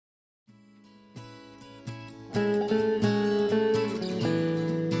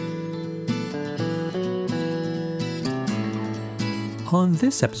On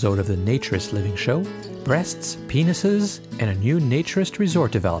this episode of the Naturist Living Show, breasts, penises, and a new naturist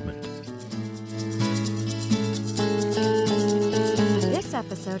resort development. This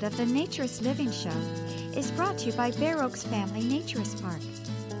episode of the Naturist Living Show is brought to you by Bare Oaks Family Naturist Park.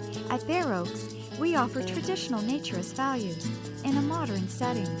 At Bare Oaks, we offer traditional naturist values in a modern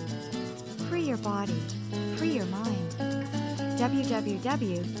setting. Free your body, free your mind.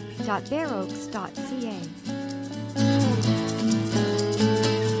 www.bareoaks.ca.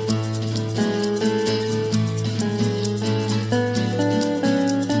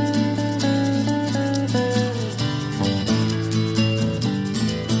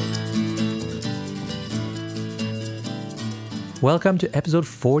 Welcome to episode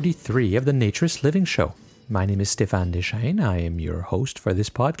 43 of the Naturist Living Show. My name is Stéphane Deschênes. I am your host for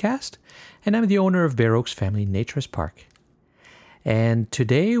this podcast, and I'm the owner of Bare Oaks Family Naturist Park. And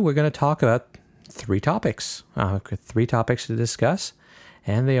today we're going to talk about three topics to discuss,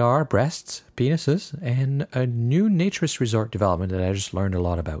 and they are breasts, penises, and a new naturist resort development that I just learned a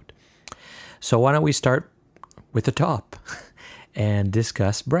lot about. So why don't we start with the top and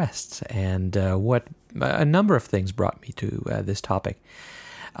discuss breasts and what a number of things brought me to this topic.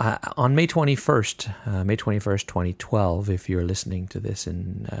 On May 21st, 2012, if you're listening to this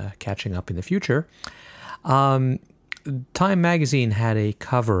and catching up in the future, Time magazine had a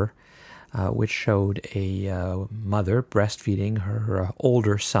cover which showed a mother breastfeeding her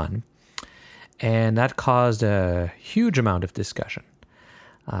older son, and that caused a huge amount of discussion.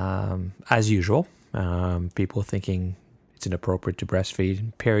 As usual, people thinking it's inappropriate to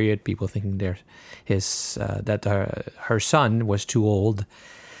breastfeed, period. People thinking that her son was too old,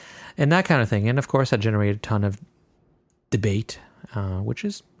 and that kind of thing. And of course, that generated a ton of debate, which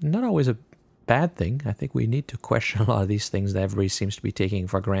is not always a bad thing. I think we need to question a lot of these things that everybody seems to be taking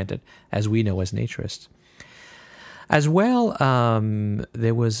for granted, as we know as naturists. As well,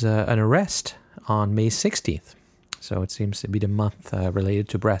 there was an arrest on May 16th. So it seems to be the month related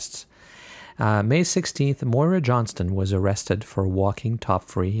to breasts. May 16th, Moira Johnston was arrested for walking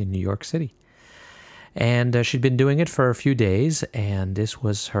top-free in New York City. And she'd been doing it for a few days, and this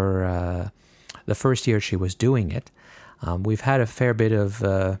was her the first year she was doing it. We've had a fair bit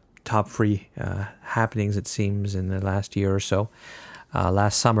of top-free happenings, it seems, in the last year or so.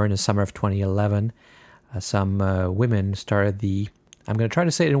 Last summer, in the summer of 2011, some women started I'm going to try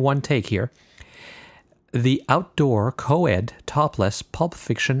to say it in one take here, the Outdoor Co-ed Topless Pulp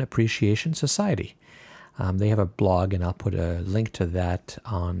Fiction Appreciation Society. They have a blog, and I'll put a link to that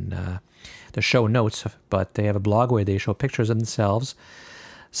on the show notes, but they have a blog where they show pictures of themselves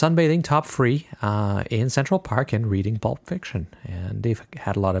sunbathing top-free in Central Park and reading pulp fiction, and they've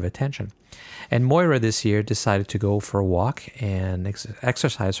had a lot of attention. And Moira this year decided to go for a walk and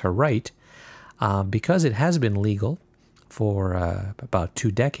exercise her right because it has been legal for about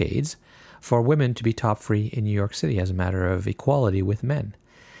 2 decades for women to be top-free in New York City as a matter of equality with men.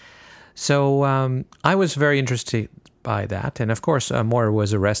 So I was very interested by that. And of course, Moira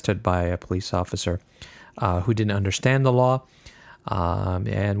was arrested by a police officer who didn't understand the law,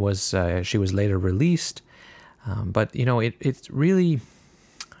 and she was later released. But, you know, it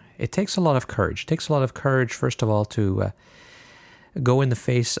takes a lot of courage. It takes a lot of courage, first of all, to go in the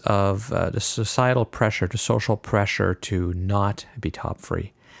face of the societal pressure, the social pressure to not be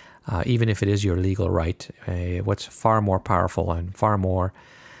top-free. Even if it is your legal right, what's far more powerful and far more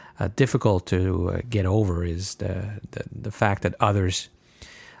difficult to get over is the fact that others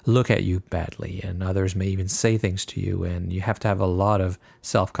look at you badly, and others may even say things to you, and you have to have a lot of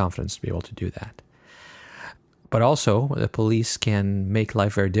self-confidence to be able to do that. But also, the police can make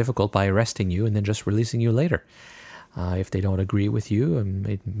life very difficult by arresting you and then just releasing you later. If they don't agree with you,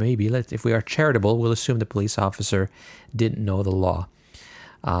 and maybe if we are charitable, we'll assume the police officer didn't know the law.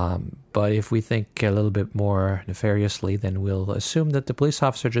 But if we think a little bit more nefariously, then we'll assume that the police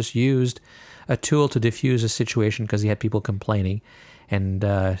officer just used a tool to diffuse a situation because he had people complaining. And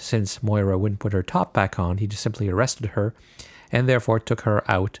since Moira wouldn't put her top back on, he just simply arrested her and therefore took her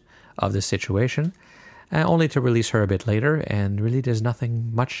out of the situation, only to release her a bit later. And really, there's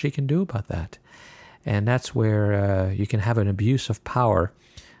nothing much she can do about that. And that's where you can have an abuse of power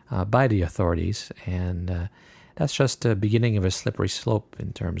by the authorities, and that's just the beginning of a slippery slope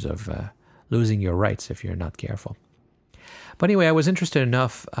in terms of losing your rights if you're not careful. But anyway, I was interested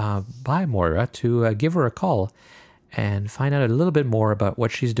enough by Moira to give her a call and find out a little bit more about what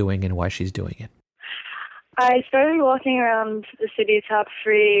she's doing and why she's doing it. I started walking around the city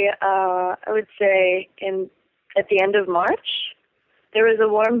top-free, I would say, at the end of March. There was a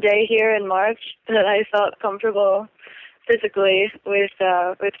warm day here in March that I felt comfortable physically with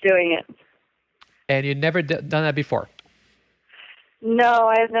doing it. And you'd never done that before? No,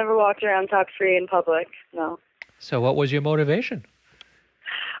 I have never walked around top free in public. No. So what was your motivation?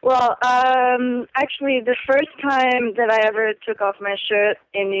 Well, actually, the first time that I ever took off my shirt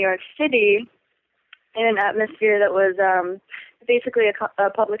in New York City, in an atmosphere that was basically a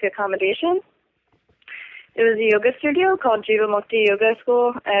public accommodation, it was a yoga studio called Jivamukti Yoga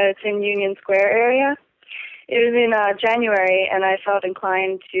School. It's in Union Square area. It was in January, and I felt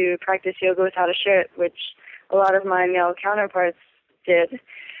inclined to practice yoga without a shirt, which a lot of my male counterparts did.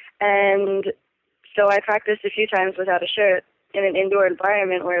 And so I practiced a few times without a shirt in an indoor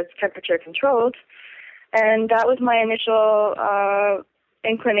environment where it's temperature controlled. And that was my initial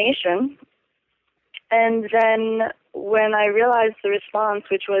inclination. And then when I realized the response,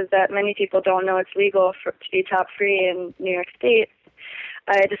 which was that many people don't know it's legal to be top free in New York State,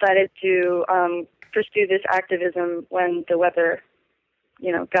 I decided to pursue this activism when the weather,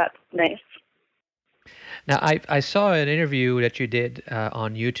 got nice. Now, I saw an interview that you did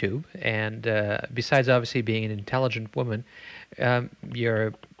on YouTube, and besides obviously being an intelligent woman,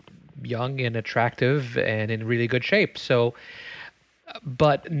 you're young and attractive and in really good shape. So,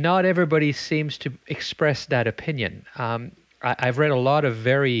 but not everybody seems to express that opinion. I've read a lot of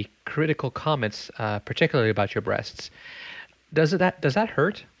very critical comments, particularly about your breasts. Does that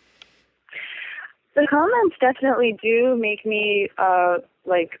hurt? The comments definitely do make me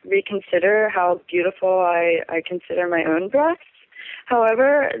reconsider how beautiful I consider my own breasts.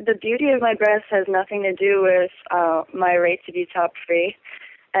 However, the beauty of my breasts has nothing to do with my right to be top free,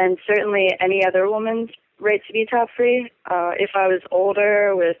 and certainly any other woman's right to be top free. If I was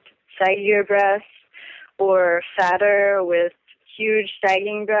older with saggier breasts or fatter with huge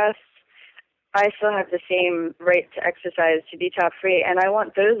sagging breasts, I still have the same right to exercise to be top free, and I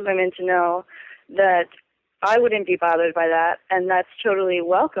want those women to know that I wouldn't be bothered by that, and that's totally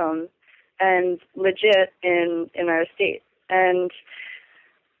welcome and legit in our state. And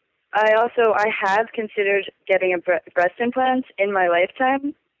I have considered getting a breast implant in my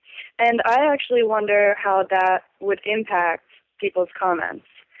lifetime, and I actually wonder how that would impact people's comments.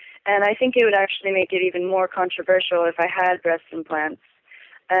 And I think it would actually make it even more controversial if I had breast implants.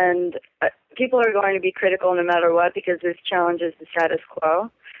 And people are going to be critical no matter what because this challenges the status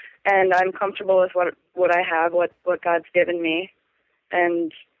quo. And I'm comfortable with what I have, what God's given me,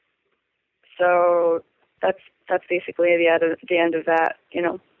 and so that's basically the end of that,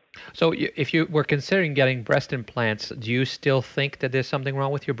 So if you were considering getting breast implants, do you still think that there's something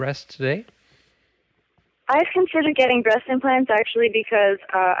wrong with your breasts today? I've considered getting breast implants actually because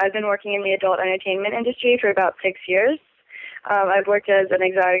I've been working in the adult entertainment industry for about 6 years. I've worked as an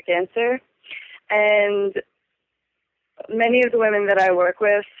exotic dancer, and many of the women that I work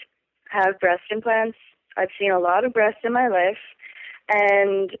with have breast implants. I've seen a lot of breasts in my life,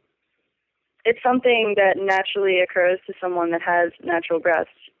 and it's something that naturally occurs to someone that has natural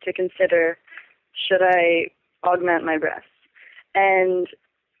breasts to consider, should I augment my breasts? And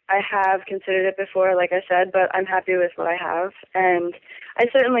I have considered it before, like I said, but I'm happy with what I have. And I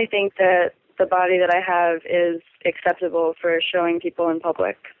certainly think that the body that I have is acceptable for showing people in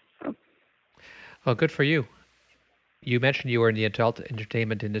public. So. Well, good for you. You mentioned you were in the adult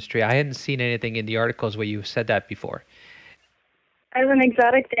entertainment industry. I hadn't seen anything in the articles where you said that before. As an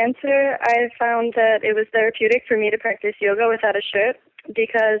exotic dancer, I found that it was therapeutic for me to practice yoga without a shirt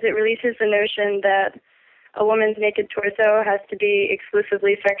because it releases the notion that a woman's naked torso has to be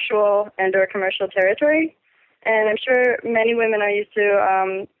exclusively sexual and or commercial territory. And I'm sure many women are used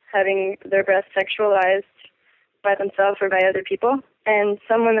to having their breasts sexualized by themselves or by other people. And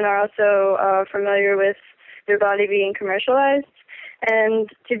some women are also familiar with their body being commercialized. And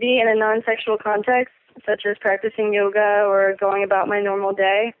to be in a non-sexual context, such as practicing yoga or going about my normal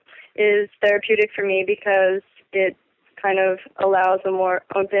day, is therapeutic for me because it kind of allows a more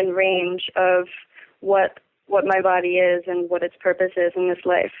open range of what my body is and what its purpose is in this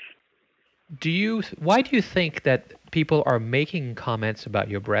life. Why do you think that people are making comments about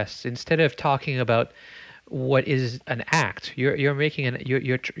your breasts instead of talking about what is an act? You're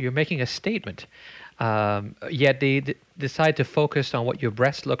making a statement. Yet they decide to focus on what your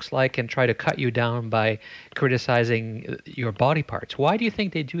breast looks like and try to cut you down by criticizing your body parts. Why do you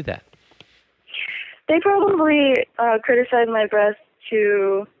think they do that? They probably criticize my breasts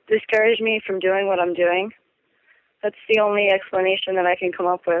to discourage me from doing what I'm doing. That's the only explanation that I can come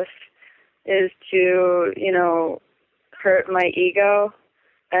up with, is to, hurt my ego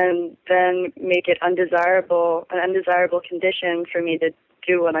and then make it an undesirable condition for me to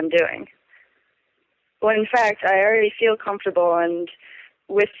do what I'm doing. Well, in fact, I already feel comfortable and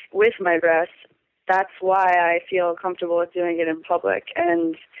with my breasts. That's why I feel comfortable with doing it in public,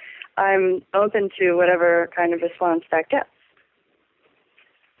 and I'm open to whatever kind of response that gets.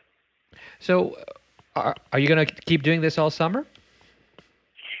 So, are you going to keep doing this all summer?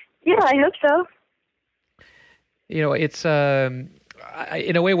 Yeah, I hope so. You know, it's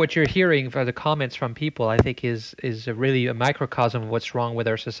in a way what you're hearing for the comments from people, I think, is really a microcosm of what's wrong with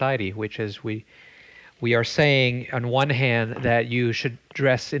our society, which is we are saying on one hand that you should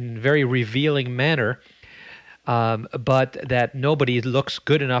dress in a very revealing manner, but that nobody looks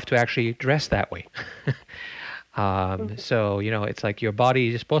good enough to actually dress that way. So, you know, it's like your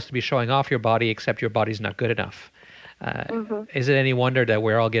body is supposed to be showing off your body, except your body's not good enough. Is it any wonder that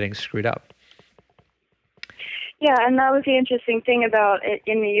we're all getting screwed up? Yeah, and that was the interesting thing about it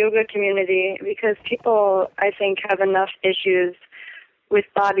in the yoga community, because people, I think, have enough issues with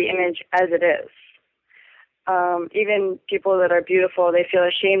body image as it is. Even people that are beautiful, they feel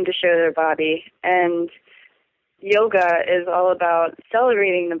ashamed to show their body. And yoga is all about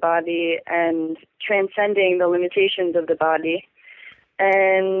celebrating the body and transcending the limitations of the body.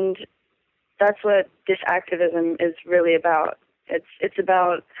 And that's what this activism is really about. It's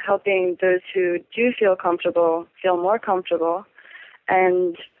about helping those who do feel comfortable feel more comfortable,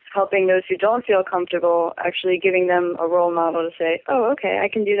 and helping those who don't feel comfortable, actually giving them a role model to say, oh, okay, I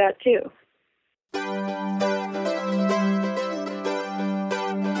can do that too.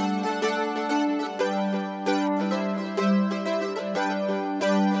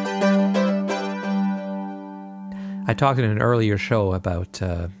 I talked in an earlier show about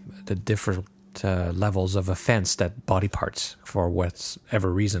the different levels of offense that body parts, for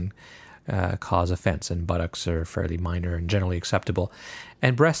whatever reason, cause offense, and buttocks are fairly minor and generally acceptable,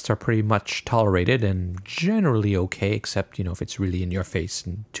 and breasts are pretty much tolerated and generally okay, except, you know, if it's really in your face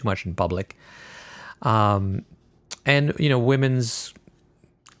and too much in public. And, you know, women's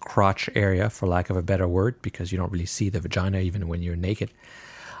crotch area, for lack of a better word, because you don't really see the vagina even when you're naked,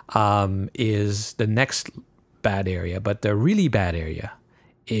 is the next bad area. But the really bad area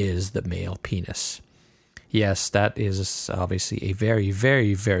is the male penis. Yes, that is obviously a very,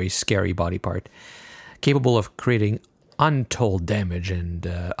 very, very scary body part, capable of creating untold damage and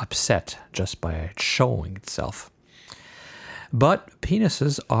upset just by showing itself. But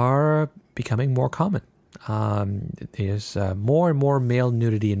penises are becoming more common. There's more and more male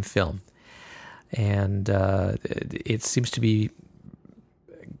nudity in film, and it seems to be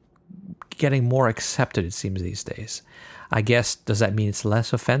getting more accepted, it seems, these days. I guess, does that mean it's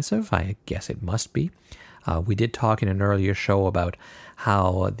less offensive? I guess it must be. We did talk in an earlier show about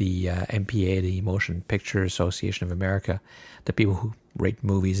how the MPA, the Motion Picture Association of America, the people who rate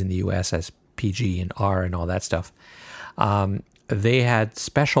movies in the U.S. as PG and R and all that stuff, they had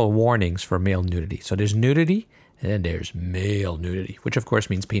special warnings for male nudity. So there's nudity, and then there's male nudity, which of course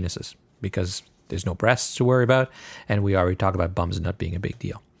means penises, because there's no breasts to worry about, and we already talked about bums not being a big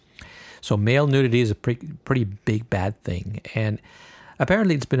deal. So male nudity is a pretty big bad thing, and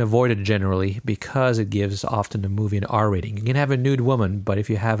apparently it's been avoided generally because it gives often a movie an R rating. You can have a nude woman, but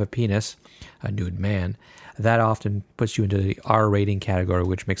if you have a penis, a nude man, that often puts you into the R rating category,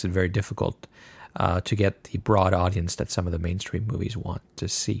 which makes it very difficult to get the broad audience that some of the mainstream movies want to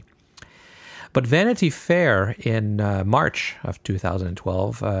see. But Vanity Fair in March of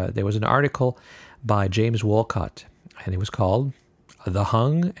 2012, there was an article by James Wolcott, and it was called The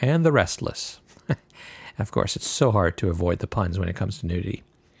Hung and the Restless. Of course, it's so hard to avoid the puns when it comes to nudity.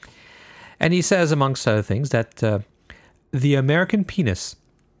 And he says, amongst other things, that the American penis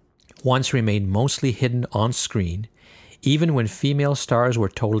once remained mostly hidden on screen, even when female stars were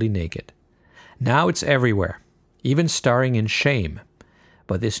totally naked. Now it's everywhere, even starring in shame.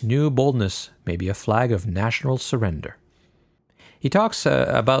 But this new boldness may be a flag of national surrender. He talks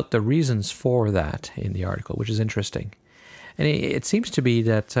about the reasons for that in the article, which is interesting. And it seems to be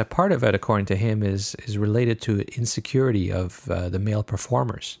that part of it, according to him, is related to insecurity of the male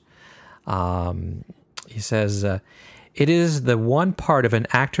performers. He says, it is the one part of an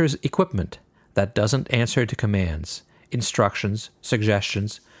actor's equipment that doesn't answer to commands, instructions,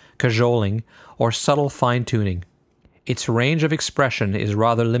 suggestions, cajoling, or subtle fine-tuning. Its range of expression is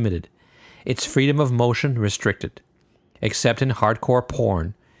rather limited, its freedom of motion restricted. Except in hardcore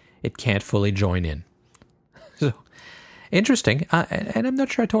porn, it can't fully join in. So, interesting, and I'm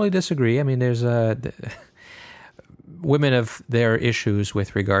not sure I totally disagree. I mean, there's women have their issues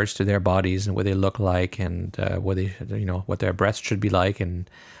with regards to their bodies and what they look like, and what their breasts should be like, and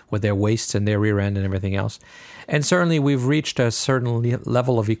what their waists and their rear end and everything else. And certainly, we've reached a certain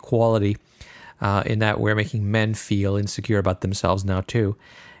level of equality in that we're making men feel insecure about themselves now too.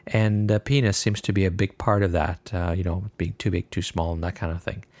 And penis seems to be a big part of that. Being too big, too small, and that kind of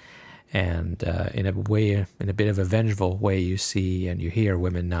thing. And in a bit of a vengeful way, you see and you hear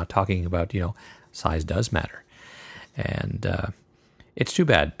women now talking about, size does matter. And It's too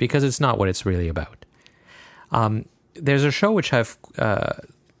bad, because it's not what it's really about. There's a show which I've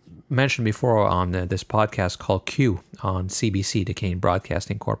mentioned before on this podcast called Q on CBC, Duquesne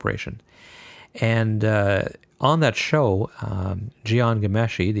Broadcasting Corporation. And on that show, Jian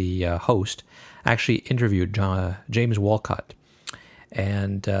Ghomeshi, the host, actually interviewed James Wolcott.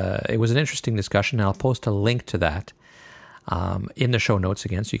 And it was an interesting discussion. I'll post a link to that in the show notes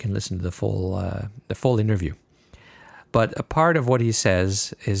again, so you can listen to the full interview. But a part of what he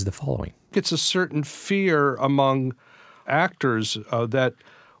says is the following. It's a certain fear among actors that,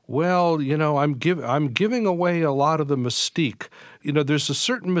 well, you know, I'm giving away a lot of the mystique. You know, there's a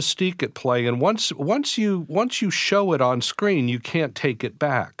certain mystique at play, and once you show it on screen, you can't take it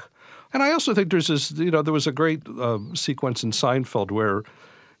back. And I also think there's this, you know, there was a great sequence in Seinfeld where,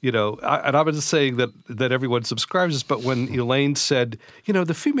 you know, and I'm not saying that everyone subscribes this, but when Elaine said, you know,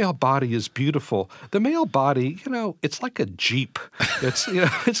 the female body is beautiful, the male body, you know, it's like a Jeep. It's, you know,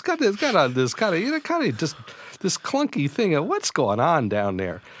 it's got this kind of just this clunky thing of what's going on down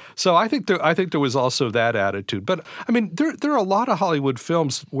there. So I think there was also that attitude. But I mean, there are a lot of Hollywood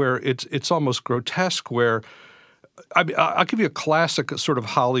films where it's almost grotesque, where I'll give you a classic sort of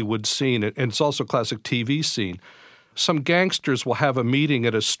Hollywood scene, and it's also a classic TV scene. Some gangsters will have a meeting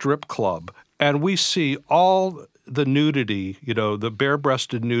at a strip club, and we see all the nudity, you know, the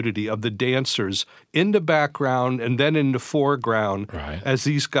bare-breasted nudity of the dancers in the background and then in the foreground as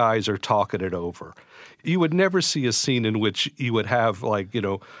these guys are talking it over. You would never see a scene in which you would have, like, you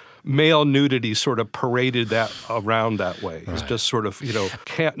know, male nudity sort of paraded that around that way. It's just sort of, you know,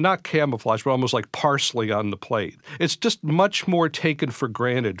 not camouflage, but almost like parsley on the plate. It's just much more taken for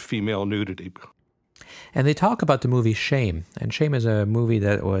granted, female nudity. And they talk about the movie Shame. And Shame is a movie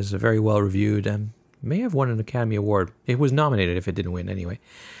that was very well reviewed and may have won an Academy Award. It was nominated if it didn't win anyway.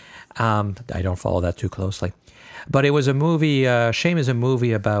 I don't follow that too closely. But it was a movie, Shame is a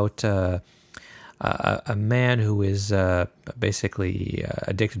movie about a man who is basically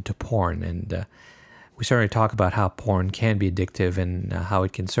addicted to porn. And we certainly talk about how porn can be addictive and how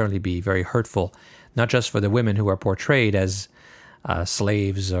it can certainly be very hurtful, not just for the women who are portrayed as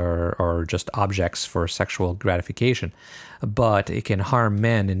slaves or just objects for sexual gratification, but it can harm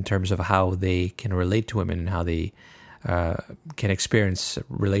men in terms of how they can relate to women and how they can experience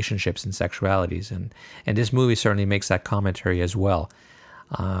relationships and sexualities. And this movie certainly makes that commentary as well.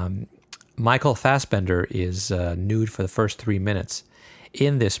 Michael Fassbender is nude for the first 3 minutes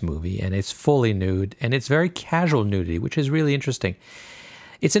in this movie, and it's fully nude, and it's very casual nudity, which is really interesting.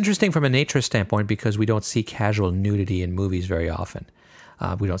 It's interesting from a nature standpoint because we don't see casual nudity in movies very often.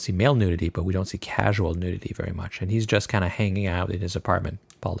 We don't see male nudity, but we don't see casual nudity very much. And he's just kind of hanging out in his apartment,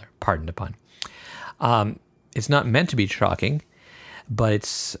 pardon the pun. It's not meant to be shocking, but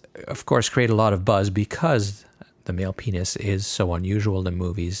it's, of course, created a lot of buzz because the male penis is so unusual in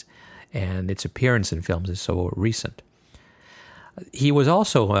movies and its appearance in films is so recent. He was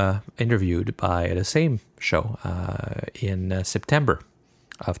also interviewed by the same show in September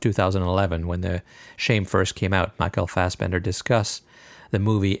of 2011, when the Shame first came out. Michael Fassbender discussed the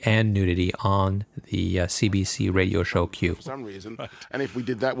movie and nudity on the CBC radio show Q. For some reason, and if we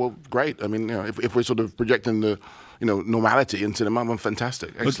did that, well, great. I mean, you know, if we're sort of projecting the, you know, normality in cinema, well,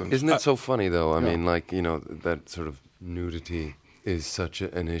 fantastic, excellent. Isn't it so funny though? I mean, like, you know, that sort of nudity is such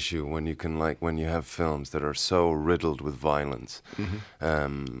an issue when you can, like, when you have films that are so riddled with violence.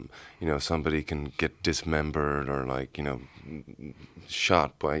 Mm-hmm. You know, somebody can get dismembered or, like, you know,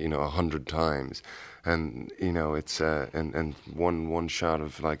 shot by, you know, 100 times, and, you know, it's and one shot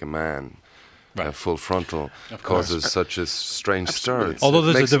of, like, a man full frontal causes such a strange stir. Although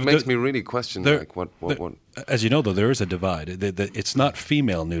it makes me really question, like, what. As you know, though, there is a divide. It's not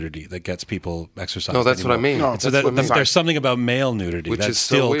female nudity that gets people exercising. No, that's anymore. what I mean. No, so that's what I mean. there's something about male nudity which that's is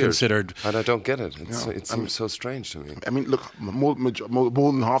so still weird. Considered. And I don't get it. It seems so strange to me. I mean, look, more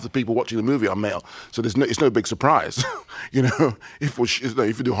than half the people watching the movie are male, so it's no big surprise. You know, if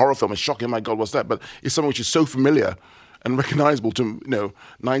you do a horror film, it's shocking. My God, what's that? But it's something which is so familiar and recognizable to, you know,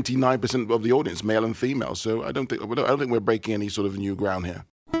 99% of the audience, male and female. So I don't think we're breaking any sort of new ground here.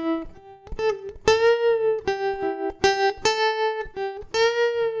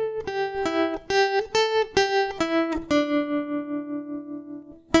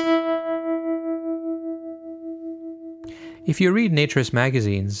 If you read naturist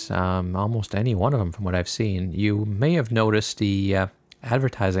magazines, almost any one of them from what I've seen, you may have noticed the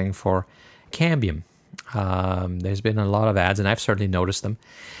advertising for Cambium. There's been a lot of ads, and I've certainly noticed them.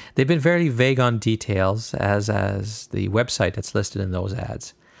 They've been very vague on details, as the website that's listed in those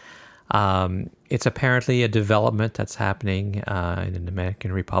ads. It's apparently a development that's happening in the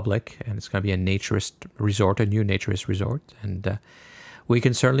Dominican Republic, and it's going to be a naturist resort, a new naturist resort. And we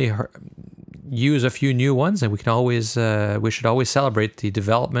can certainly use a few new ones, and we should always celebrate the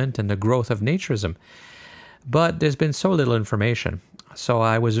development and the growth of naturism. But there's been so little information. So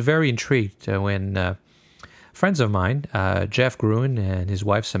I was very intrigued when friends of mine, Jeff Gruen and his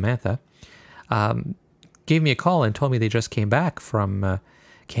wife Samantha, gave me a call and told me they just came back from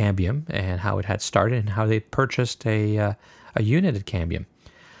Cambium and how it had started and how they purchased a unit at Cambium.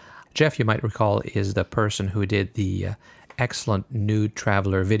 Jeff, you might recall, is the person who did the excellent Nude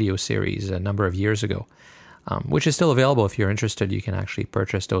Traveler video series a number of years ago, which is still available if you're interested. You can actually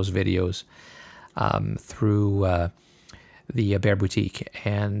purchase those videos through the Bear Boutique.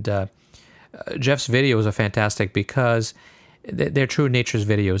 And Jeff's videos are fantastic because they're true nature's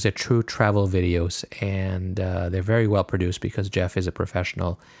videos, they're true travel videos, and they're very well produced because Jeff is a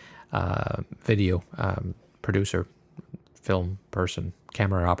professional video producer, film person,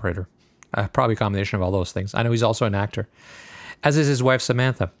 camera operator, probably a combination of all those things. I know he's also an actor, as is his wife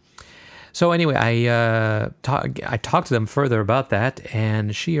Samantha. So anyway, I talked to them further about that,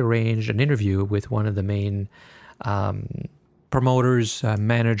 and she arranged an interview with one of the main promoters,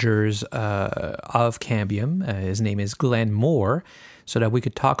 managers of Cambium. His name is Glenn Moore, so that we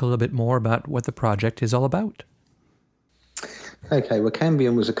could talk a little bit more about what the project is all about. Okay, well,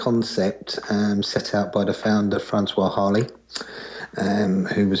 Cambium was a concept set out by the founder, Francois Harley,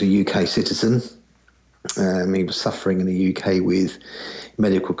 who was a UK citizen. He was suffering in the UK with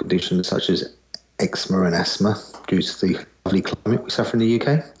medical conditions such as eczema and asthma due to the lovely climate we suffer in the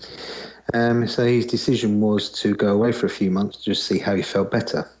UK. So his decision was to go away for a few months to just see how he felt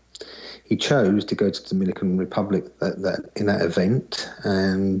better. He chose to go to the Dominican Republic in that event,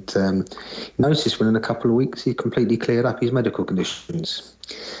 and noticed within a couple of weeks he completely cleared up his medical conditions.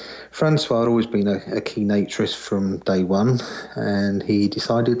 Francois had always been a key naturist from day one, and he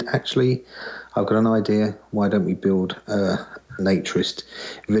decided, actually, I've got an idea, why don't we build a naturist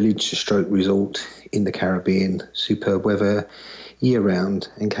village-stroke resort in the Caribbean, superb weather, year-round,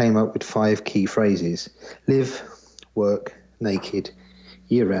 and came up with 5 key phrases: live, work, naked,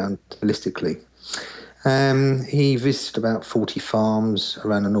 year-round, holistically. He visited about 40 farms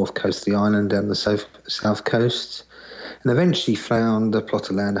around the north coast of the island and the south coast, and eventually found a plot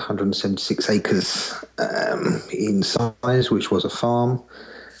of land 176 acres in size, which was a farm,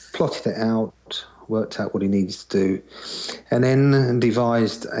 plotted it out, worked out what he needed to do, and then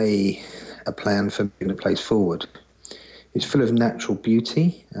devised a plan for moving the place forward. It's full of natural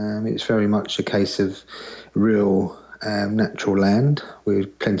beauty. It's very much a case of real natural land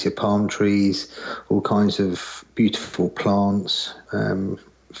with plenty of palm trees, all kinds of beautiful plants,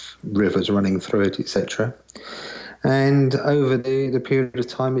 rivers running through it, etc. And over the period of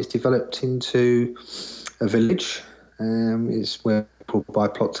time, it's developed into a village. It's where people buy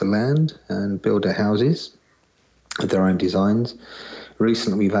plots of land and build their houses with their own designs.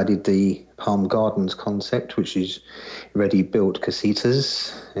 Recently, we've added the Palm Gardens concept, which is ready-built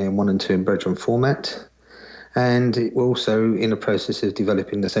casitas in 1 and 2 bedroom format. And we're also in the process of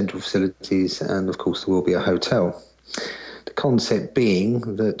developing the central facilities, and of course there will be a hotel. The concept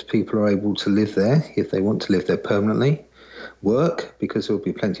being that people are able to live there if they want to live there permanently, work, because there will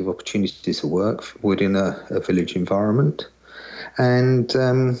be plenty of opportunities to work within a village environment, and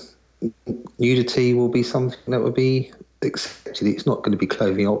nudity will be something that will be accepted. It's not going to be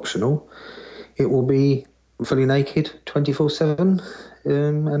clothing optional. It will be fully naked 24/7,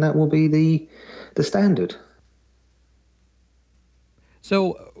 and that will be the standard.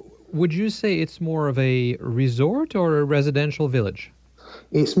 So would you say it's more of a resort or a residential village?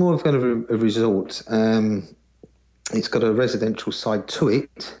 It's more of kind of a resort. It's got a residential side to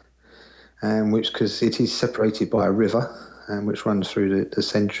it, which, because it is separated by a river, which runs through the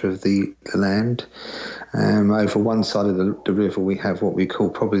centre of the land. Over one side of the river, we have what we call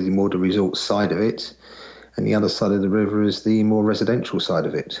probably more the resort side of it, and the other side of the river is the more residential side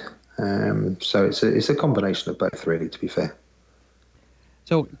of it. So it's a combination of both, really, to be fair.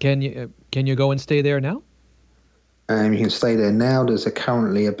 So can you go and stay there now? You can stay there now. There's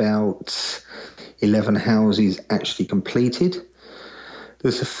currently about 11 houses actually completed.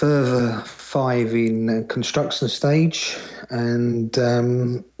 There's a further 5 in construction stage, and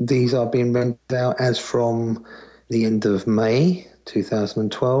these are being rented out as from the end of May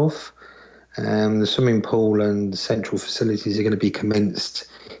 2012. The swimming pool and central facilities are going to be commenced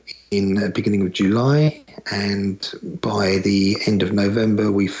in the beginning of July, and by the end of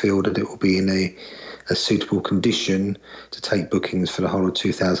November we feel that it will be in a suitable condition to take bookings for the whole of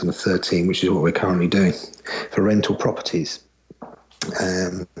 2013, which is what we're currently doing for rental properties.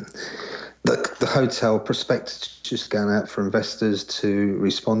 The hotel prospectus is just going out for investors to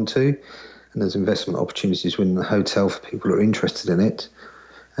respond to, and there's investment opportunities within the hotel for people who are interested in it.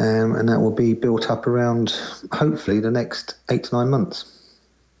 And that will be built up around, hopefully, the next 8 to 9 months.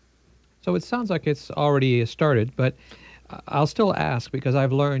 So it sounds like it's already started, but I'll still ask because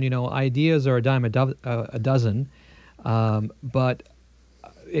I've learned, ideas are a dime a dozen, but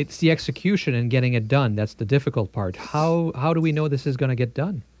it's the execution and getting it done that's the difficult part. How do we know this is going to get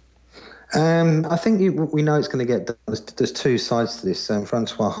done? I think we know it's going to get done. There's two sides to this.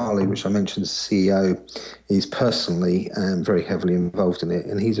 Francois Harley, which I mentioned as CEO, is personally very heavily involved in it,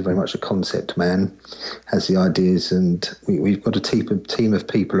 and he's very much a concept man, has the ideas, and we've got a team of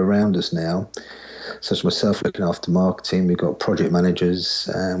people around us now, such as myself looking after marketing. We've got project managers,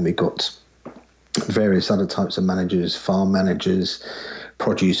 and we've got various other types of managers, farm managers,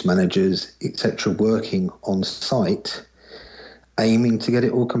 produce managers, etc., working on site, aiming to get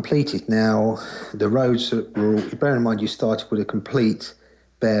it all completed. Now, the roads were all, bear in mind you started with a complete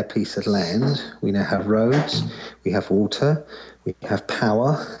bare piece of land. We now have roads, we have water, we have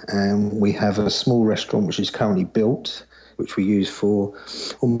power, and we have a small restaurant which is currently built, which we use for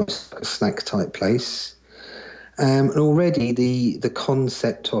almost like a snack type place. And already the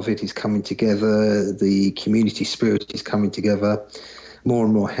concept of it is coming together, the community spirit is coming together, more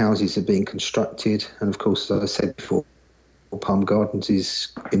and more houses are being constructed, and of course, as I said before, Palm Gardens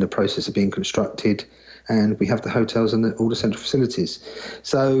is in the process of being constructed, and we have the hotels and all the central facilities.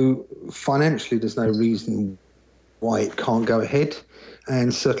 So financially, there's no reason why it can't go ahead,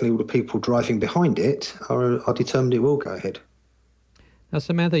 and certainly all the people driving behind it are determined it will go ahead. Now,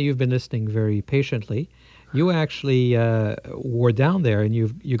 Samantha, you've been listening very patiently. You actually were down there and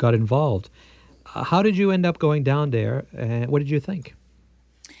you got involved. How did you end up going down there, and what did you think?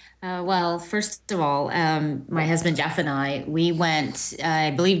 Well, first of all, my husband Jeff and we went, I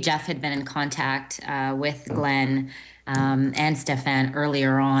believe Jeff had been in contact with Glenn and Stefan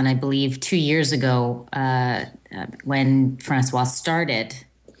earlier on, I believe 2 years ago when Francois started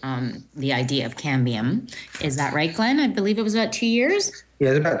the idea of Cambium. Is that right, Glenn? I believe it was about 2 years? Yeah,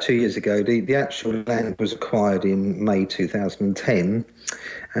 it was about 2 years ago. The actual land was acquired in May 2010.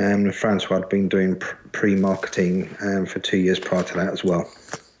 Francois had been doing pre-marketing for 2 years prior to that as well.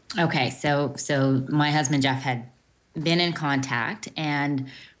 Okay, so my husband Jeff had been in contact, and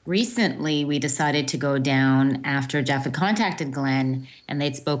recently we decided to go down after Jeff had contacted Glenn, and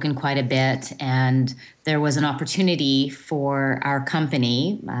they'd spoken quite a bit, and there was an opportunity for our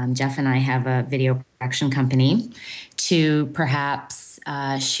company, Jeff and I have a video production company, to perhaps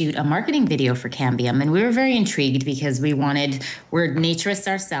shoot a marketing video for Cambium. And we were very intrigued because we're naturists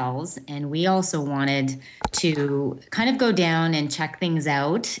ourselves, and we also wanted to kind of go down and check things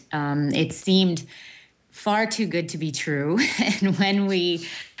out. It seemed far too good to be true. And when we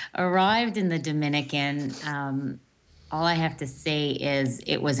arrived in the Dominican, all I have to say is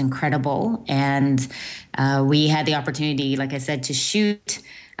it was incredible. And we had the opportunity, like I said, to shoot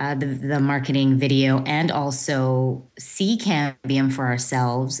the marketing video and also see Cambium for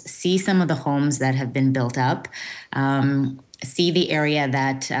ourselves, see some of the homes that have been built up, see the area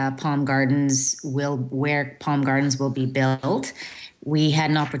that where Palm Gardens will be built. We had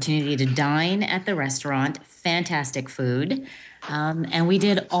an opportunity to dine at the restaurant, fantastic food. And we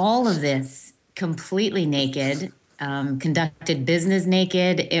did all of this completely naked, conducted business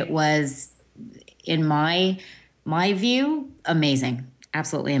naked. It was, in my view, amazing.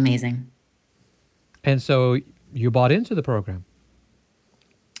 Absolutely amazing. And so you bought into the program?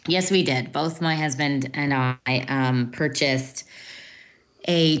 Yes, we did. Both my husband and I purchased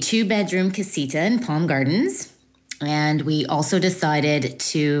a 2-bedroom casita in Palm Gardens. And we also decided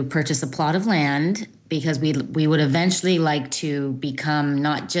to purchase a plot of land because we would eventually like to become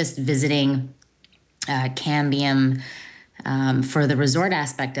not just visiting Cambium for the resort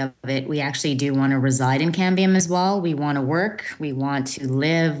aspect of it. We actually do want to reside in Cambium as well. We want to work, we want to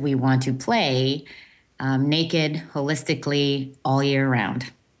live, we want to play naked, holistically, all year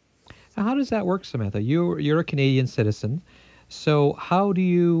round. Now, how does that work, Samantha? You're a Canadian citizen, so how do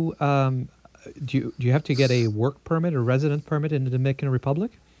you do you have to get a work permit or resident permit in the Dominican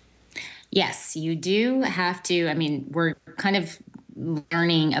Republic? Yes, you do have to. I mean, we're kind of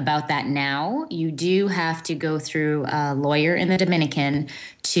learning about that now. You do have to go through a lawyer in the Dominican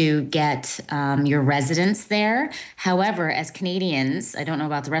to get your residence there. However, as Canadians, I don't know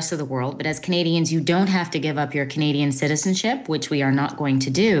about the rest of the world, but as Canadians, you don't have to give up your Canadian citizenship, which we are not going to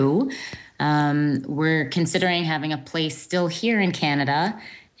do. We're considering having a place still here in Canada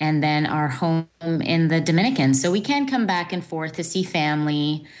and then our home in the Dominican. So we can come back and forth to see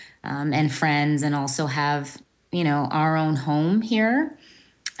family and friends and also have, our own home here,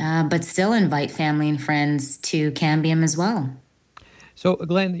 but still invite family and friends to Cambium as well. So,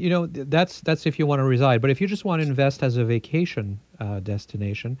 Glenn, that's if you want to reside. But if you just want to invest as a vacation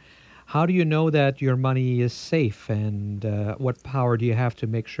destination, how do you know that your money is safe, and what power do you have to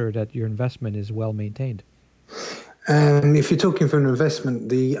make sure that your investment is well maintained? If you're talking for an investment,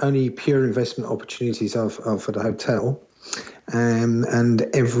 the only pure investment opportunities are for the hotel. And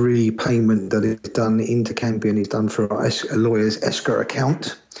every payment that is done into Cambion is done for a lawyer's escrow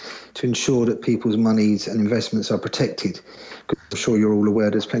account to ensure that people's monies and investments are protected. I'm sure you're all aware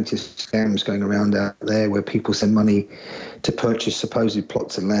there's plenty of scams going around out there where people send money to purchase supposed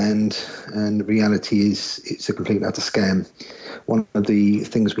plots of land, and the reality is it's a complete and utter scam. One of the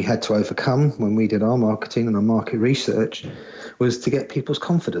things we had to overcome when we did our marketing and our market research was to get people's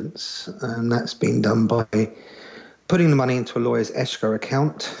confidence, and that's been done by putting the money into a lawyer's escrow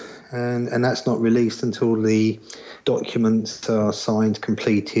account, and that's not released until the documents are signed,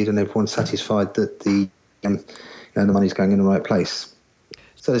 completed, and everyone's satisfied that the money's going in the right place.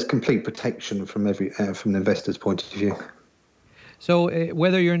 So there's complete protection from from the investor's point of view. So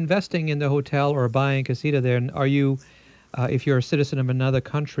whether you're investing in the hotel or buying casita there, are you, if you're a citizen of another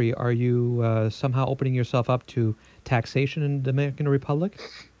country, are you somehow opening yourself up to taxation in the Dominican Republic?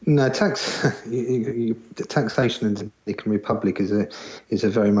 No, the taxation in the Dominican Republic is a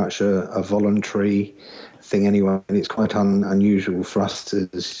very much a voluntary thing anyway, and it's quite unusual for us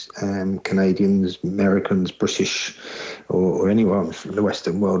as Canadians, Americans, British, or anyone from the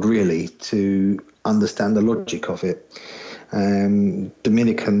Western world really to understand the logic of it.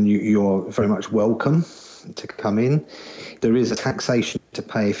 Dominican, you're very much welcome to come in. There is a taxation to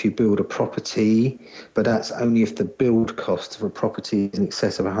pay if you build a property, but that's only if the build cost of a property is in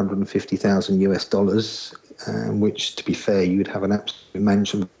excess of $150,000, which, to be fair, you'd have an absolute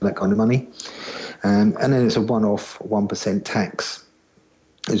mansion for that kind of money. And then it's a one-off 1% tax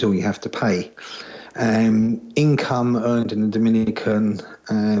is all you have to pay. Income earned in the Dominican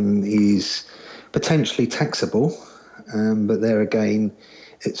is potentially taxable, but there again,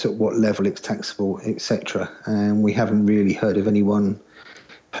 it's at what level it's taxable, etc. And we haven't really heard of anyone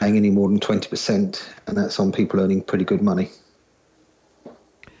paying any more than 20%, and that's on people earning pretty good money.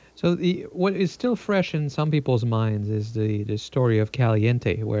 So what is still fresh in some people's minds is the story of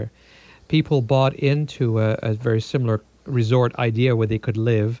Caliente, where people bought into a very similar resort idea where they could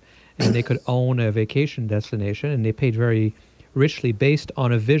live and they could own a vacation destination, and they paid very richly based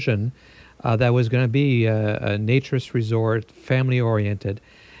on a vision that was going to be a naturist resort, family-oriented.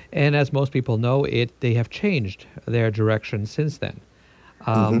 And as most people know, they have changed their direction since then,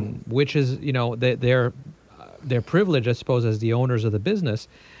 which is, their privilege, I suppose, as the owners of the business,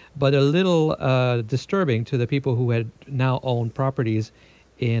 but a little disturbing to the people who had now owned properties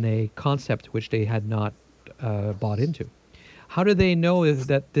in a concept which they had not bought into. How do they know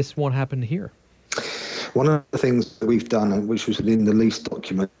that this won't happen here? One of the things that we've done, which was within the lease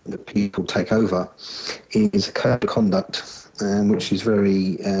document that people take over, is a code of conduct, which is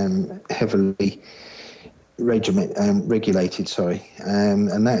very heavily regulated.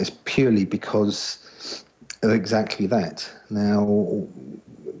 And that is purely because of exactly that. Now,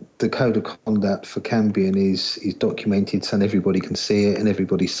 the code of conduct for Cambion is documented so everybody can see it and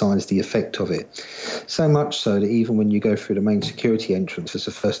everybody signs the effect of it. So much so that even when you go through the main security entrance as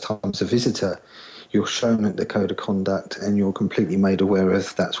a first time as a visitor, you're shown at the code of conduct and you're completely made aware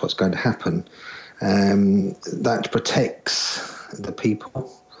of that's what's going to happen. That protects the people,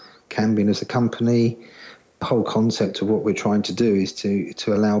 Cambion as a company. The whole concept of what we're trying to do is to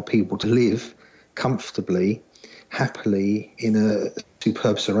allow people to live comfortably, happily in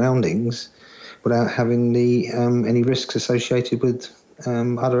superb surroundings without having any risks associated with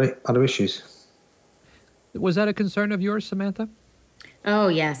other issues. Was that a concern of yours, Samantha? Oh,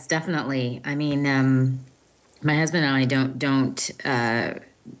 yes, definitely. I mean, my husband and I don't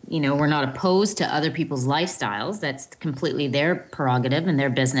we're not opposed to other people's lifestyles. That's completely their prerogative and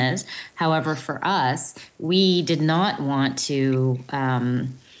their business. However, for us, we did not want to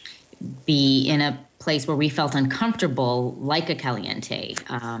be in a place where we felt uncomfortable like a Caliente.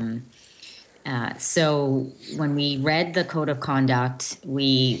 So when we read the code of conduct,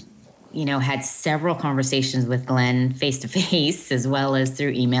 we had several conversations with Glenn face-to-face as well as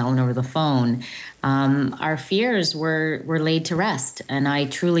through email and over the phone. Our fears were laid to rest, and I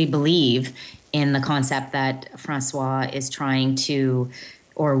truly believe in the concept that Francois is trying to,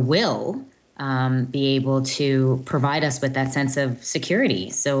 or will, be able to provide us with that sense of security.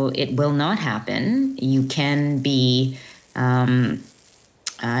 So it will not happen. You can be, I'm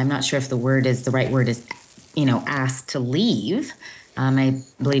not sure if the right word is, asked to leave. I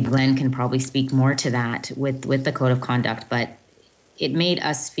believe Glenn can probably speak more to that with the code of conduct, but it made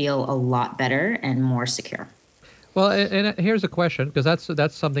us feel a lot better and more secure. Well, and here's a question, because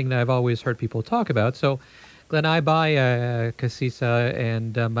that's something that I've always heard people talk about. So, Glenn, I buy a casita,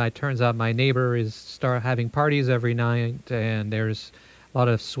 and it turns out my neighbor start having parties every night, and there's a lot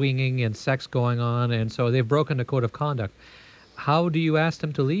of swinging and sex going on, and so they've broken the code of conduct. How do you ask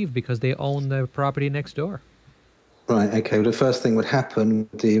them to leave because they own the property next door? Right, okay. Well, the first thing would happen,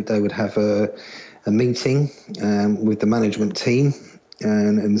 they would have a meeting with the management team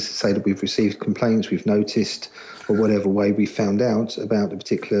and say that we've received complaints, we've noticed, or whatever way we found out about a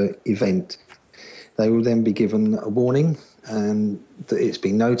particular event. They will then be given a warning that it's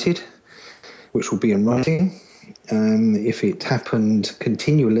been noted, which will be in writing. If it happened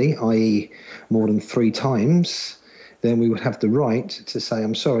continually, i.e. more than 3 times, then we would have the right to say,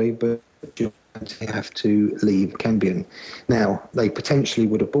 I'm sorry, but you have to leave Cambion. Now, they potentially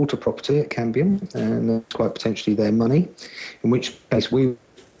would have bought a property at Cambion, and that's quite potentially their money, in which case we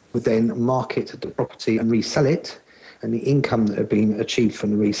would then market the property and resell it, and the income that had been achieved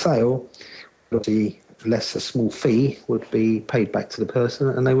from the resale, the less a small fee, would be paid back to the person,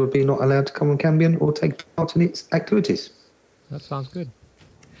 and they would be not allowed to come on Cambion or take part in its activities. That sounds good.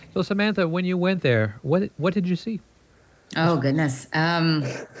 So, Samantha, when you went there, what did you see? Oh, goodness.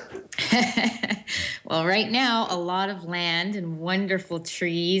 Well, right now, a lot of land and wonderful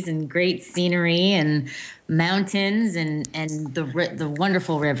trees and great scenery and mountains and the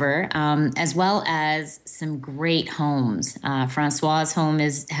wonderful river, as well as some great homes. Francois' home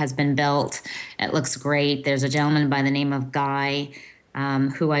has been built. It looks great. There's a gentleman by the name of Guy,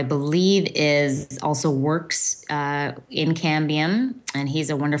 who I believe also works in Cambion, and he's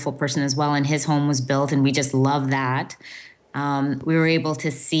a wonderful person as well, and his home was built, and we just love that. We were able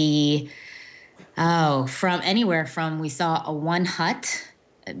to see, from anywhere from, we saw a one hut,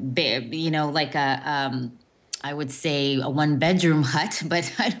 like I would say a 1-bedroom hut,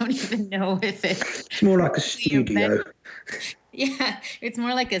 but I don't even know if it's more like a studio. Yeah, it's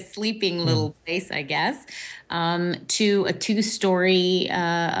more like a sleeping little place, I guess, to a 2-story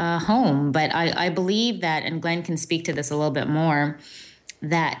home. But I believe that, and Glenn can speak to this a little bit more,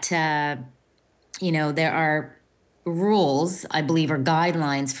 that, there are rules, I believe, or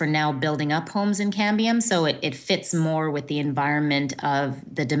guidelines for now building up homes in Cambion. So it fits more with the environment of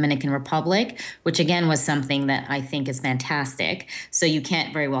the Dominican Republic, which again was something that I think is fantastic. So you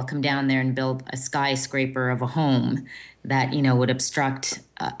can't very well come down there and build a skyscraper of a home that, would obstruct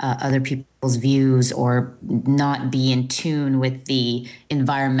other people's views or not be in tune with the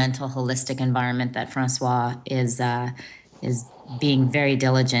environmental, holistic environment that Francois is being very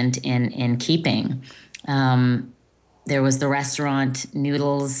diligent in keeping. There was the restaurant,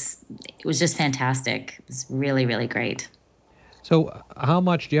 Noodles. It was just fantastic. It was really, really great. So how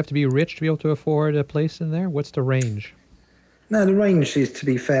much do you have to be rich to be able to afford a place in there? What's the range? No, the range is, to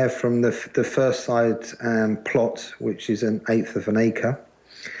be fair, from the first side plot, which is 1/8 of an acre,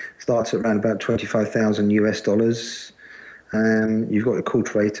 starts at around about $25,000. You've got a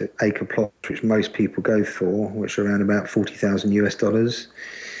quarter-acre plot, which most people go for, which are around about $40,000.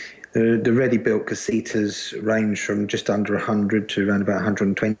 The ready-built casitas range from just under 100 to around about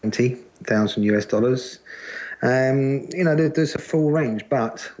 $120,000. There's a full range,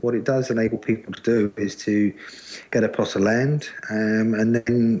 but what it does enable people to do is to get a plot of land and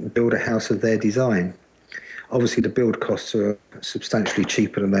then build a house of their design. Obviously, the build costs are substantially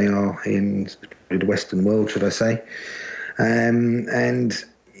cheaper than they are in the Western world, should I say. And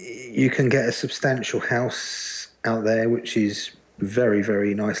you can get a substantial house out there, which is very,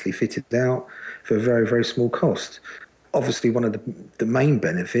 very nicely fitted out for a very, very small cost. Obviously, one of the main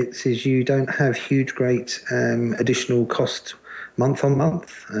benefits is you don't have great additional cost month on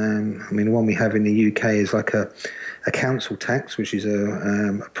month. The one we have in the UK is like a council tax, which is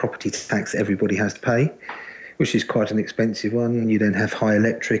a property tax everybody has to pay, which is quite an expensive one. You then have high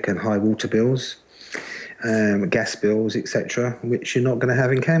electric and high water bills, gas bills, etc., which you're not going to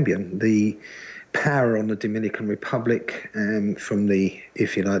have in Cambion. The power on the Dominican Republic from the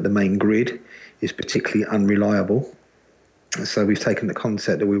main grid is particularly unreliable. So we've taken the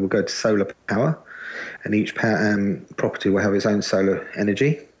concept that we will go to solar power, and each property will have its own solar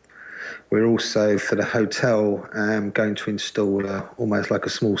energy. We're also, for the hotel, going to install almost like a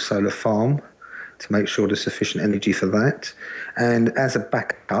small solar farm to make sure there's sufficient energy for that. And as a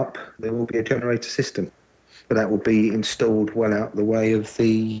backup, there will be a generator system. But that will be installed well out the way of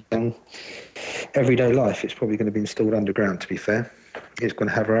the everyday life. It's probably going to be installed underground, to be fair. It's going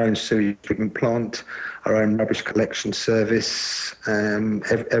to have our own sewage treatment plant, our own rubbish collection service,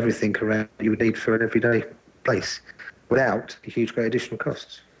 everything around you would need for an everyday place without great additional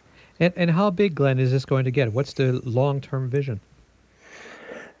costs. And how big, Glenn, is this going to get? What's the long-term vision?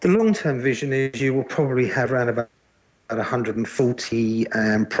 The long-term vision is you will probably have around about 140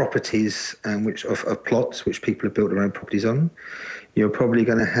 properties of plots which people have built their own properties on. You're probably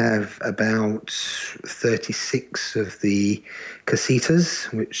going to have about 36 of the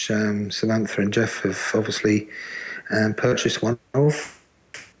casitas, which Samantha and Jeff have obviously purchased one of.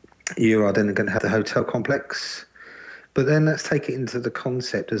 You are then going to have the hotel complex. But then let's take it into the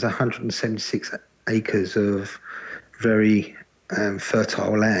concept. There's 176 acres of very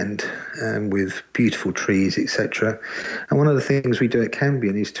fertile land with beautiful trees, etc. And one of the things we do at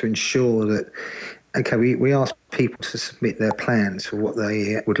Cambion is to ensure that, we ask people to submit their plans for what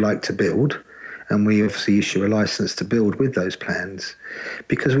they would like to build, and we obviously issue a license to build with those plans,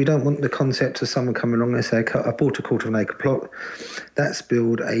 because we don't want the concept of someone coming along and say, I bought a quarter of an acre plot, let's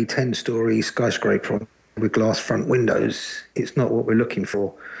build a 10-storey skyscraper with glass front windows. It's not what we're looking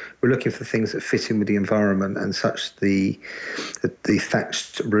for. We're looking for things that fit in with the environment, and such the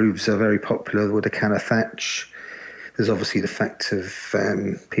thatched roofs are very popular with a can of thatch. There's obviously the fact of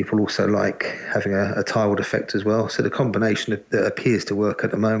people also like having a tiled effect as well. So the combination that appears to work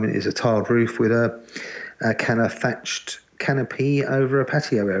at the moment is a tiled roof with a kind of thatched canopy over a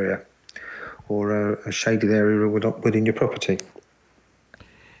patio area or a shaded area within your property.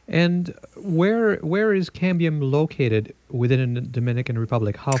 And where is Cambium located within the Dominican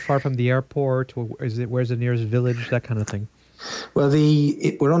Republic? How far from the airport? Where's the nearest village? That kind of thing. Well,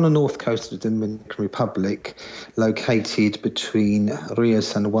 we're on the north coast of the Dominican Republic, located between Rio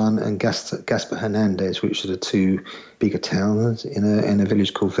San Juan and Gaspar Hernandez, which are the two bigger towns in a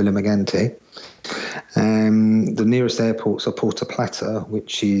village called Villamagante. The nearest airports are Puerto Plata,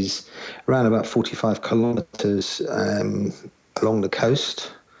 which is around about 45 kilometres along the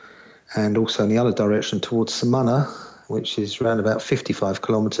coast, and also in the other direction towards Samana, which is around about 55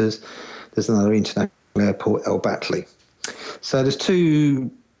 kilometres. There's another international airport, El Batli. So there's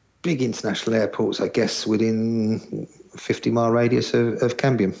two big international airports, I guess, within 50-mile radius of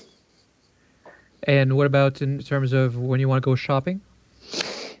Cambium. And what about in terms of when you want to go shopping?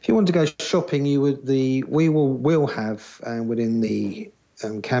 If you want to go shopping, we'll have within the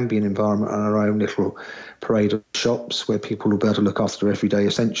Cambion environment our own little parade of shops where people will be able to look after their everyday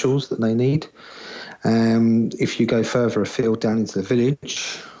essentials that they need. If you go further afield down into the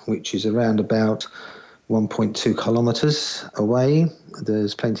village, which is around about 1.2 kilometres away,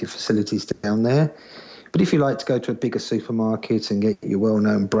 there's plenty of facilities down there. But if you like to go to a bigger supermarket and get your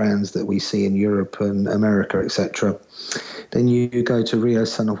well-known brands that we see in Europe and America, etc., then you go to Rio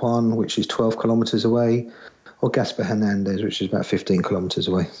San Juan, which is 12 kilometres away, or Gaspar Hernandez, which is about 15 kilometres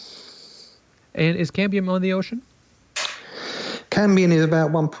away. And is Cambium on the ocean? Cambion is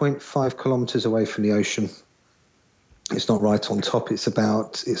about 1.5 kilometres away from the ocean. It's not right on top. It's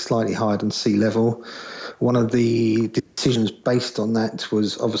slightly higher than sea level. One of the decisions based on that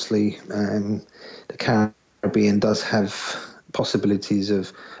was obviously the Caribbean does have possibilities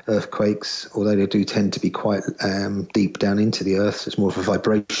of earthquakes, although they do tend to be quite deep down into the earth. So it's more of a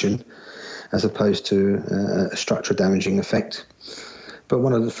vibration as opposed to a structure damaging effect. But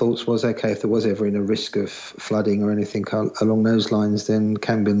one of the thoughts was, if there was ever a risk of flooding or anything along those lines, then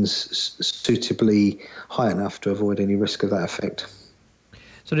Cambion's suitably high enough to avoid any risk of that effect.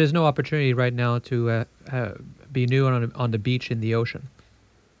 So there's no opportunity right now to be new on the beach in the ocean?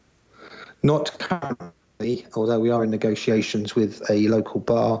 Not currently, although we are in negotiations with a local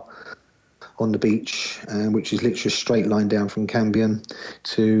bar on the beach, which is literally a straight line down from Cambion,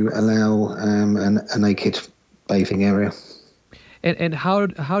 to allow a naked bathing area. And how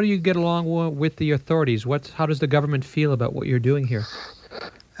do you get along with the authorities? How does the government feel about what you're doing here?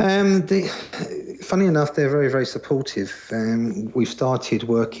 Funny enough, they're very, very supportive. We've started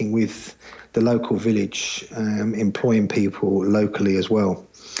working with the local village, employing people locally as well.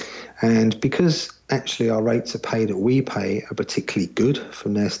 And because actually our rates of pay that we pay are particularly good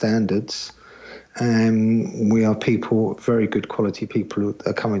from their standards, we are very good quality people that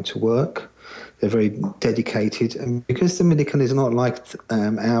are coming to work. They're very dedicated, and because Dominican is not like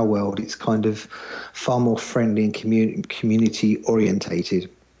our world, it's kind of far more friendly and community orientated,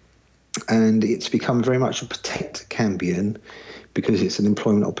 and it's become very much a protect Cambion because it's an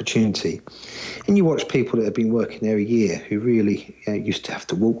employment opportunity. And you watch people that have been working there a year who really used to have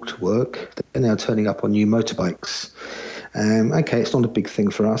to walk to work. They're now turning up on new motorbikes. It's not a big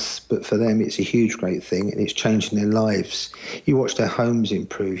thing for us, but for them it's a huge, great thing, and it's changing their lives. You watch their homes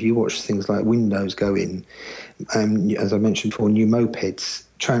improve. You watch things like windows go in. As I mentioned before, new mopeds,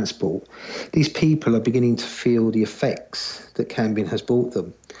 transport. These people are beginning to feel the effects that Cambion has brought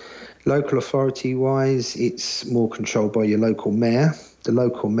them. Local authority-wise, it's more controlled by your local mayor. The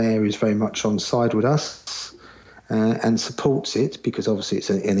local mayor is very much on side with us and supports it because obviously it's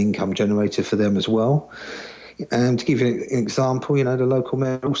an income generator for them as well. To give you an example, the local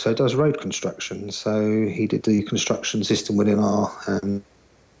mayor also does road construction. So he did the construction system within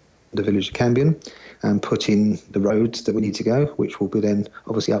the village of Cambion and put in the roads that we need to go, which will be then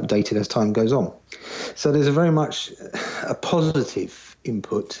obviously updated as time goes on. So there's a very much a positive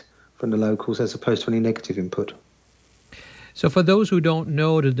input from the locals as opposed to any negative input. So for those who don't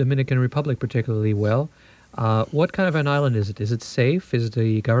know the Dominican Republic particularly well, what kind of an island is it? Is it safe? Is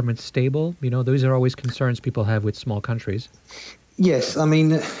the government stable? Those are always concerns people have with small countries. Yes, I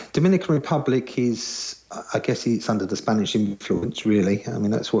mean, Dominican Republic is, I guess it's under the Spanish influence, really. I mean,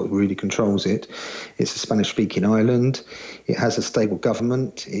 that's what really controls it. It's a Spanish-speaking island. It has a stable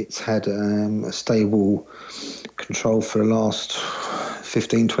government. It's had a stable control for the last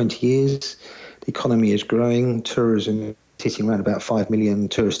 15, 20 years. The economy is growing. Tourism is hitting around about 5 million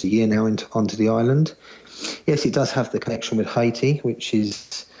tourists a year now onto the island. Yes, it does have the connection with Haiti, which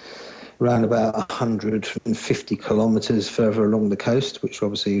is around about 150 kilometres further along the coast, which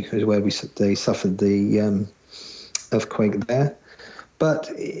obviously is where they suffered the earthquake there. But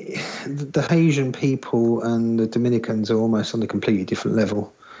the Haitian people and the Dominicans are almost on a completely different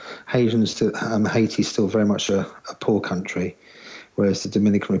level. Haiti is still very much a poor country, whereas the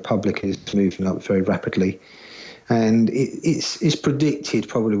Dominican Republic is moving up very rapidly. And it's predicted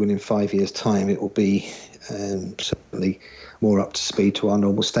probably within 5 years' time it will be certainly more up to speed to our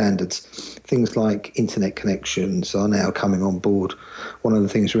normal standards. Things like internet connections are now coming on board. One of the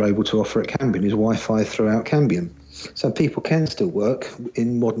things we're able to offer at Cambion is Wi-Fi throughout Cambion. So people can still work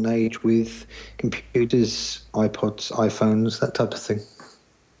in modern age with computers, iPods, iPhones, that type of thing.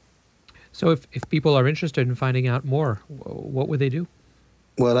 So if people are interested in finding out more, what would they do?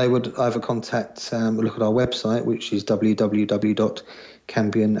 Well, they would either contact, look at our website, which is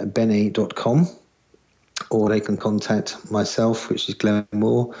www.cambionbenny.com, or they can contact myself, which is Glenn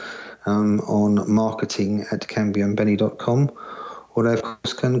Moore, on marketing@cambionbenny.com, or they, of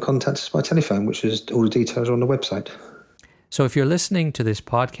course, can contact us by telephone, which is all the details are on the website. So if you're listening to this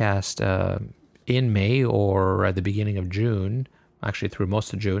podcast in May or at the beginning of June, actually through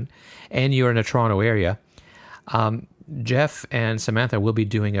most of June, and you're in the Toronto area, Jeff and Samantha will be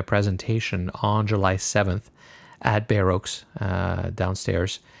doing a presentation on July 7th at Bare Oaks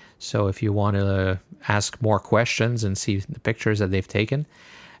downstairs. So if you want to ask more questions and see the pictures that they've taken,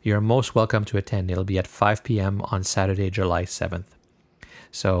 you're most welcome to attend. It'll be at 5 p.m. on Saturday, July 7th.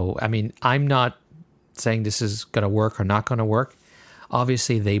 So, I mean, I'm not saying this is going to work or not going to work.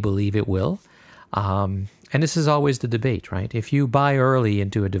 Obviously, they believe it will. And this is always the debate, right? If you buy early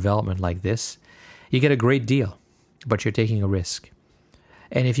into a development like this, you get a great deal, but you're taking a risk.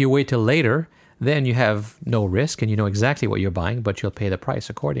 And if you wait till later, then you have no risk and you know exactly what you're buying, but you'll pay the price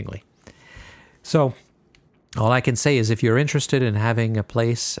accordingly. So all I can say is if you're interested in having a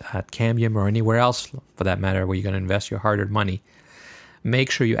place at Cambion or anywhere else, for that matter, where you're going to invest your hard-earned money,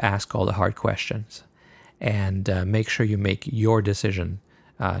 make sure you ask all the hard questions and make sure you make your decision,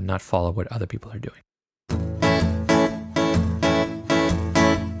 not follow what other people are doing.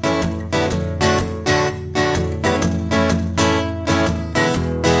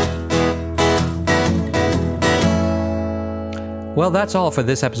 Well, that's all for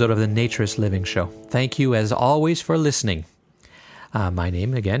this episode of the Naturist Living Show. Thank you, as always, for listening. My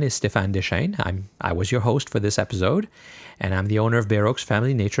name, again, is Stéphane Deschênes. I was your host for this episode, and I'm the owner of Bare Oaks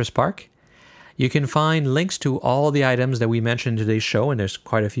Family Naturist Park. You can find links to all the items that we mentioned in today's show, and there's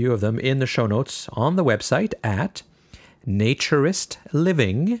quite a few of them in the show notes on the website at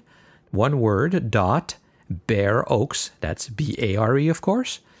naturistliving, one word, .Bare Oaks, that's B-A-R-E, of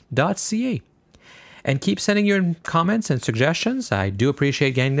course, .ca. And keep sending your comments and suggestions. I do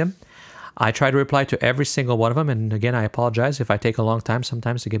appreciate getting them. I try to reply to every single one of them. And again, I apologize if I take a long time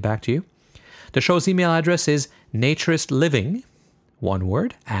sometimes to get back to you. The show's email address is naturistliving, one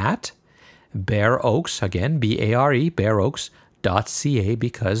word, at Bare Oaks, again, B-A-R-E, bareoaks.ca,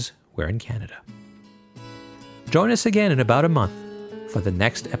 because we're in Canada. Join us again in about a month for the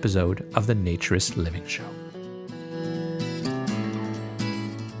next episode of the Naturist Living Show.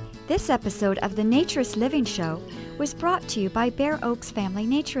 This episode of the Naturist Living Show was brought to you by Bare Oaks Family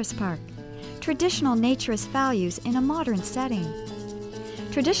Naturist Park. Traditional naturist values in a modern setting.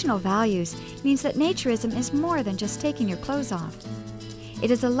 Traditional values means that naturism is more than just taking your clothes off.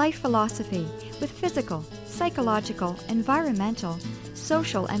 It is a life philosophy with physical, psychological, environmental,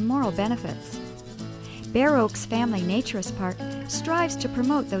 social, and moral benefits. Bare Oaks Family Naturist Park strives to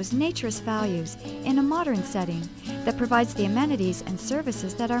promote those naturist values in a modern setting that provides the amenities and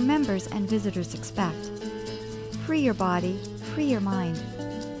services that our members and visitors expect. Free your body, free your mind.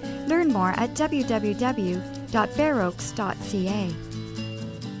 Learn more at www.bareoaks.ca.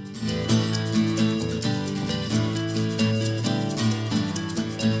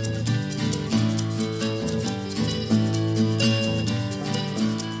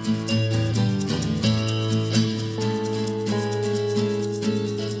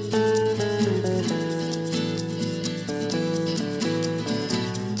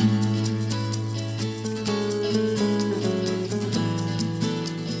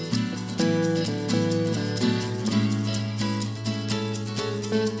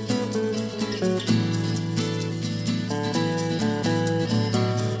 Podcast.